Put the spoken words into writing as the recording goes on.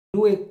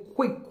Do a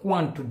quick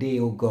one today,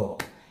 oh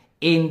God.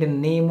 In the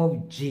name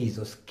of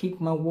Jesus, keep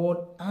my word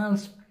and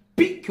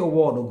speak your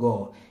word, oh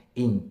God.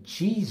 In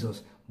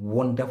Jesus'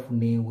 wonderful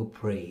name we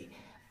pray.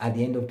 At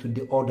the end of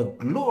today, all the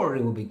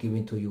glory will be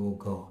given to you, oh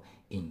God.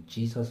 In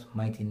Jesus'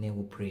 mighty name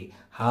we pray.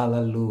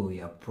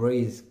 Hallelujah.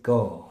 Praise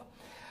God.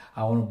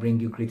 I want to bring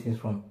you greetings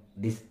from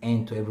this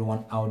end to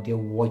everyone out there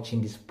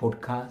watching this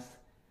podcast.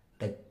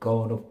 The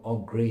God of all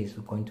grace is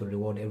going to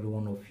reward every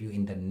one of you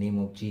in the name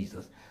of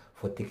Jesus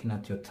for taking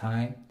out your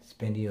time,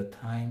 spending your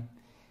time,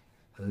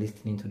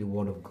 listening to the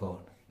word of God.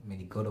 May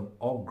the God of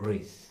all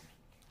grace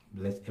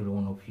bless every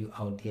one of you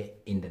out there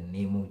in the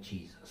name of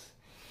Jesus.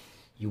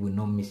 You will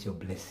not miss your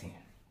blessing.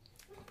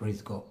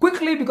 Praise God.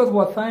 Quickly, because of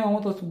our time, I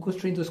want us to go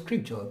straight into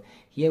scripture.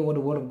 Hear what the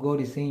word of God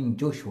is saying in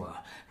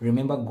Joshua.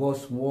 Remember,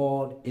 God's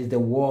word is the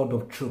word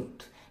of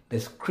truth.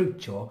 The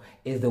scripture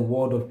is the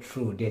word of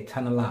truth, the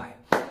eternal life.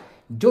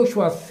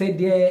 Joshua said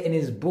there in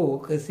his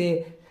book, he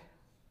said,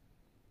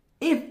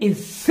 if it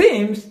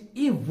seems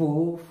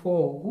evil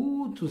for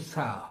who to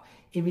serve,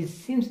 if it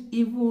seems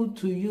evil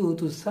to you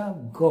to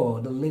serve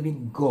God, the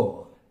living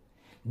God,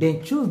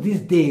 then choose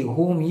this day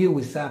whom you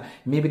will serve.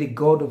 Maybe the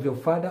God of your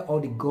father or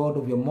the God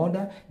of your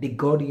mother, the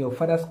God in your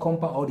father's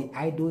compound or the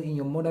idol in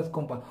your mother's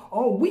compound,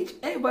 or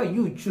whichever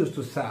you choose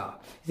to serve.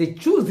 He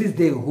said, choose this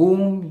day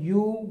whom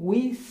you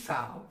will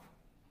serve.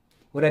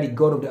 Whether the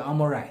God of the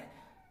Amorite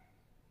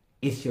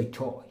is your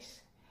choice.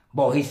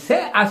 But he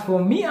said, as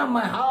for me and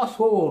my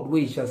household,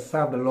 we shall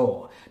serve the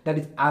Lord. That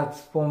is, as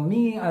for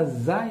me,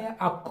 Isaiah,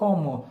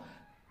 Akomor,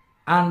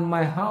 and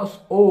my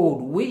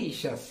household, we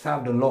shall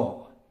serve the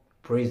Lord.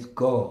 Praise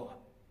God.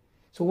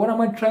 So what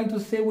am I trying to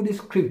say with this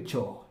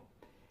scripture?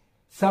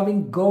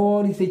 Serving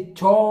God is a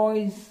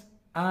choice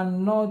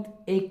and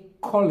not a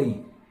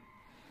calling.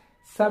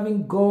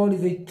 Serving God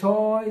is a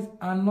choice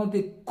and not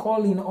a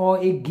calling or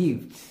a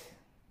gift.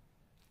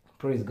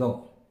 Praise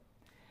God.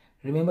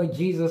 Remember,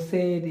 Jesus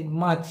said in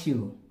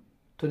Matthew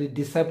to the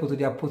disciples, to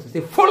the apostles,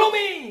 say, follow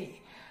me,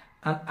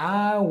 and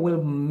I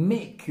will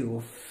make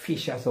you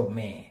fishers of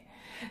men.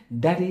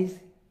 That is,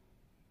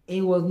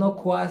 he was not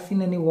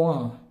coercing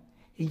anyone.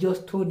 He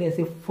just told them,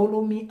 say,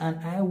 follow me, and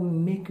I will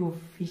make you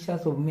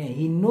fishers of men.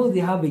 He knows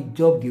they have a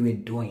job they were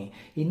doing.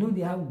 He knows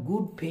they have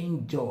good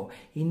paying job.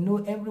 He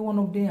knows every one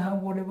of them have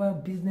whatever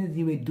business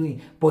they were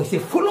doing. But he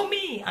said, follow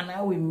me, and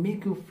I will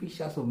make you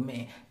fishers of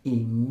men.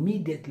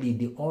 Immediately,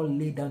 they all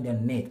lay down their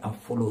net and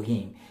follow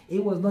him. He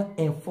was not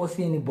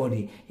enforcing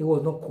anybody. He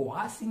was not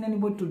coercing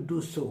anybody to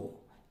do so.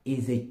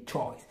 It's a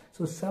choice.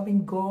 So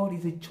serving God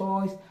is a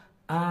choice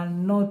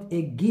and not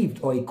a gift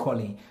or a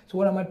calling. So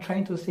what am I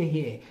trying to say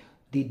here?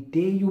 The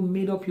day you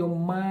made up your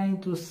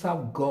mind to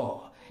serve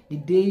God, the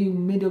day you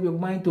made up your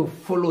mind to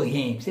follow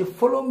him, say,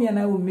 follow me and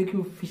I will make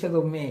you fishers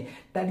of men.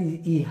 That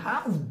is, he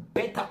has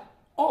better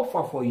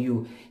offer for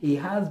you. He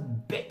has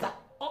better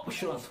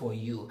options for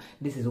you.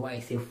 This is why I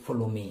say,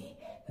 follow me.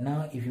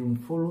 Now, if you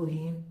follow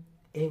him,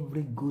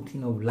 every good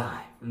thing of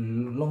life,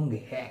 long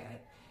hair,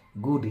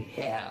 good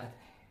health,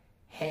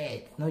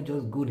 head, not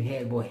just good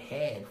head, but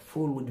head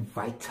full with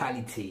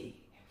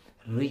vitality,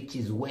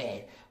 riches,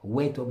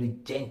 wealth of the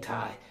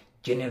Gentile,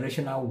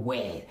 generational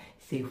wealth.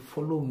 Say,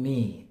 follow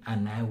me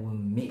and I will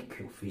make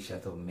you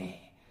fishers of men.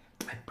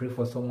 I pray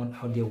for someone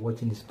out there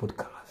watching this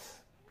podcast.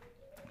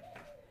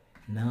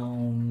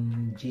 Now,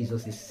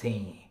 Jesus is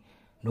saying,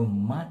 no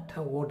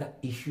matter what the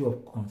issue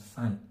of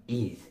concern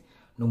is,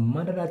 no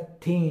matter that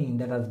thing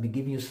that has been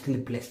giving you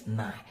sleepless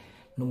night,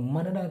 no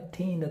matter that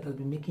thing that has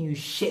been making you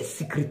shed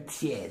secret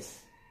tears,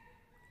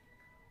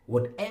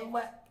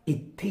 whatever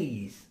it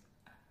is,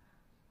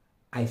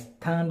 I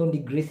stand on the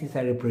graces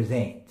I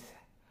represent.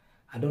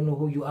 I don't know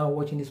who you are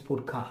watching this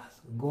podcast.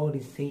 God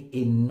is saying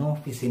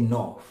enough is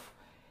enough.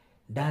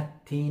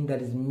 That thing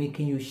that is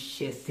making you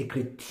shed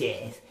secret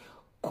tears,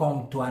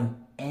 come to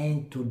an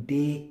end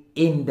today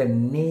in the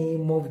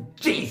name of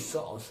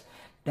Jesus.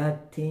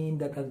 That thing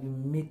that has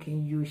been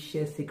making you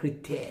shed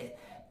secret tears,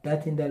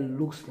 that thing that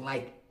looks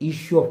like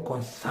issue of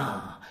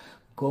concern,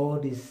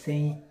 God is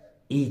saying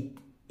it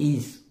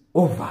is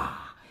over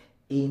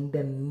in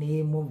the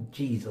name of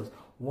Jesus.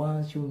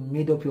 Once you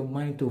made up your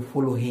mind to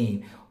follow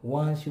him,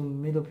 once you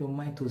made up your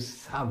mind to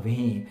serve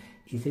him,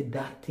 he said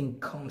that thing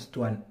comes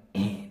to an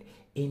end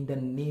in the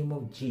name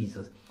of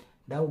Jesus.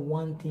 That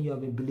one thing you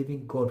have been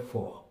believing God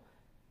for,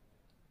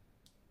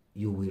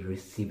 you will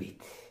receive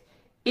it.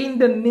 In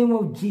the name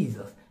of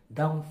Jesus,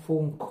 that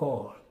phone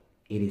call,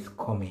 it is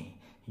coming.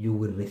 You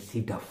will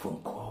receive that phone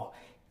call.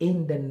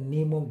 In the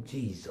name of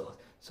Jesus.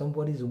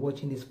 Somebody is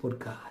watching this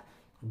podcast.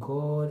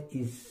 God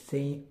is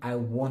saying, I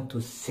want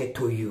to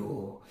settle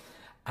you.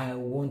 I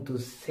want to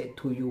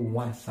settle you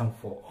once and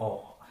for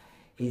all.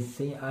 He's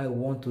saying, I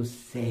want to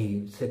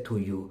settle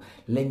you.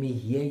 Let me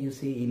hear you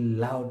say a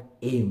loud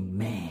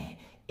amen.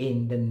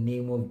 In the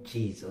name of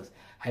Jesus.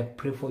 I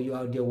pray for you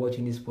out there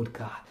watching this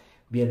podcast.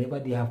 Wherever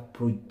they have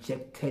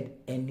projected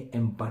any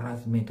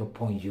embarrassment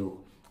upon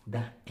you,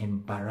 that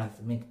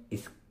embarrassment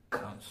is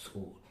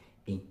cancelled.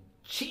 In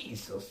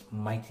Jesus'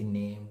 mighty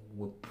name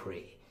we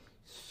pray.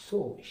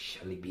 So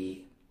shall it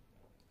be.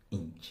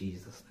 in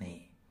Jesus'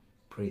 name.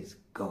 Praise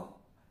God.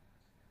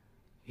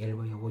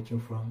 Wherever you're watching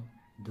from,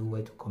 do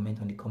well to comment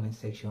on the comment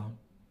section.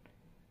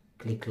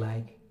 Click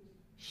like,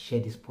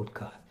 share this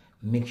podcast.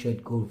 Make sure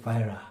it goes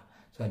viral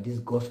so that this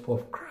gospel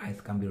of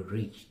Christ can be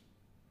reached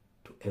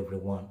to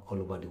everyone all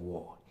over the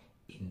world.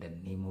 In the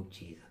name of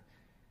Jesus.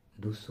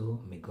 Do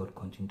so. May God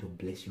continue to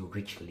bless you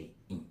richly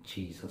in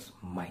Jesus'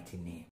 mighty name.